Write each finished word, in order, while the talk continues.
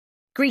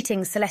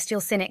Greetings,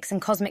 celestial cynics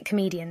and cosmic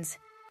comedians.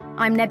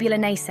 I'm Nebula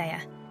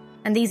Naysayer,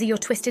 and these are your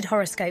twisted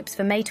horoscopes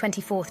for May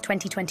 24th,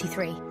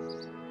 2023.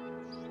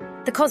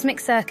 The cosmic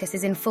circus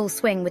is in full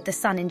swing with the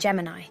sun in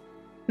Gemini,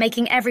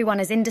 making everyone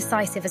as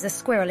indecisive as a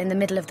squirrel in the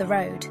middle of the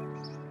road.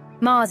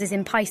 Mars is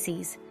in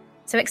Pisces,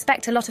 so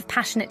expect a lot of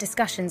passionate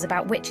discussions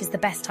about which is the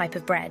best type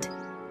of bread.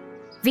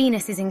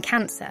 Venus is in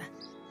Cancer,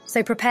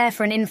 so prepare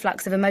for an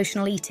influx of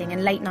emotional eating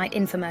and late-night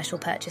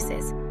infomercial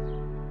purchases.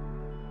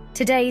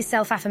 Today's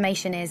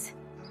self-affirmation is,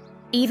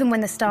 even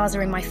when the stars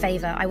are in my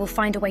favour, I will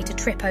find a way to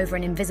trip over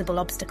an invisible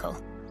obstacle.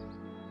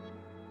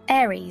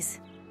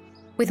 Aries.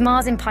 With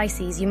Mars in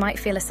Pisces, you might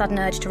feel a sudden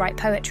urge to write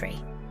poetry.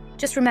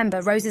 Just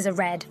remember, roses are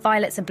red,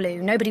 violets are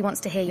blue, nobody wants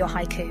to hear your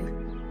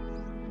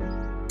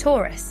haiku.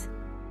 Taurus.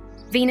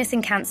 Venus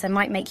in Cancer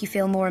might make you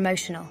feel more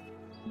emotional.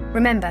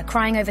 Remember,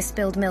 crying over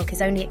spilled milk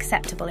is only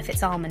acceptable if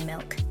it's almond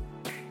milk.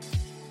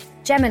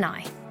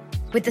 Gemini.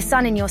 With the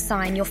sun in your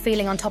sign, you're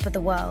feeling on top of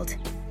the world.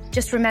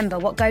 Just remember,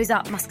 what goes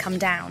up must come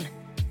down.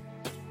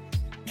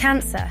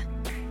 Cancer.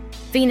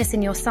 Venus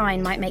in your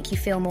sign might make you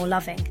feel more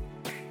loving.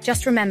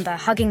 Just remember,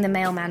 hugging the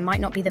mailman might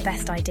not be the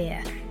best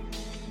idea.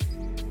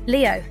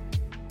 Leo.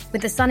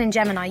 With the sun in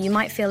Gemini, you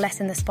might feel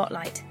less in the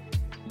spotlight.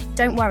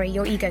 Don't worry,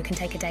 your ego can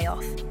take a day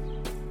off.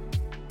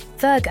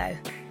 Virgo.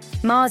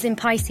 Mars in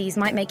Pisces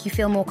might make you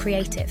feel more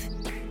creative.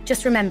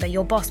 Just remember,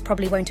 your boss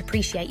probably won't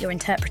appreciate your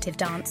interpretive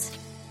dance.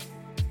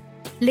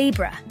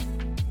 Libra.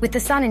 With the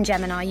sun in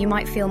Gemini, you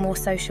might feel more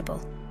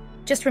sociable.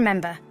 Just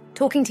remember,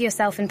 talking to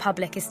yourself in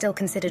public is still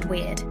considered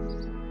weird.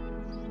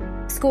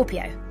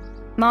 Scorpio.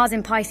 Mars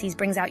in Pisces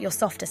brings out your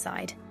softer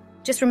side.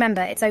 Just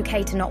remember, it's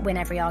okay to not win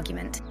every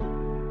argument.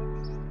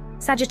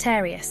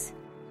 Sagittarius.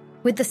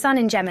 With the sun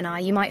in Gemini,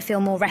 you might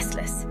feel more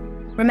restless.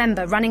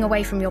 Remember, running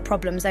away from your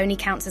problems only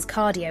counts as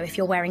cardio if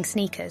you're wearing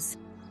sneakers.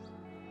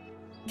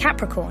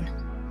 Capricorn.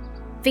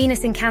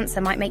 Venus in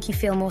Cancer might make you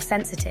feel more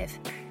sensitive.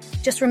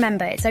 Just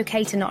remember, it's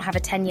okay to not have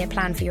a 10-year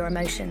plan for your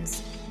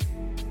emotions.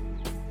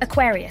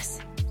 Aquarius.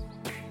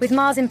 With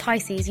Mars in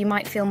Pisces, you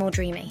might feel more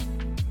dreamy.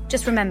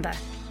 Just remember,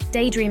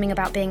 daydreaming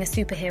about being a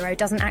superhero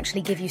doesn't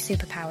actually give you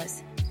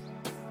superpowers.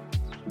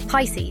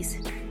 Pisces.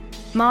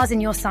 Mars in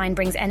your sign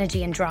brings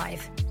energy and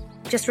drive.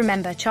 Just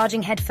remember,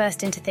 charging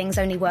headfirst into things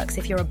only works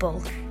if you're a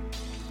bull.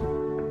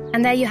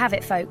 And there you have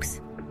it,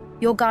 folks.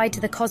 Your guide to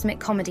the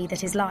cosmic comedy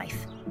that is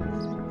life.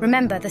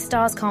 Remember, the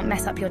stars can't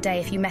mess up your day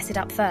if you mess it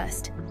up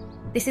first.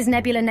 This is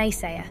Nebula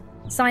Naysayer,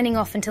 signing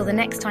off until the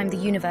next time the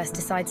universe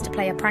decides to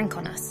play a prank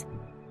on us.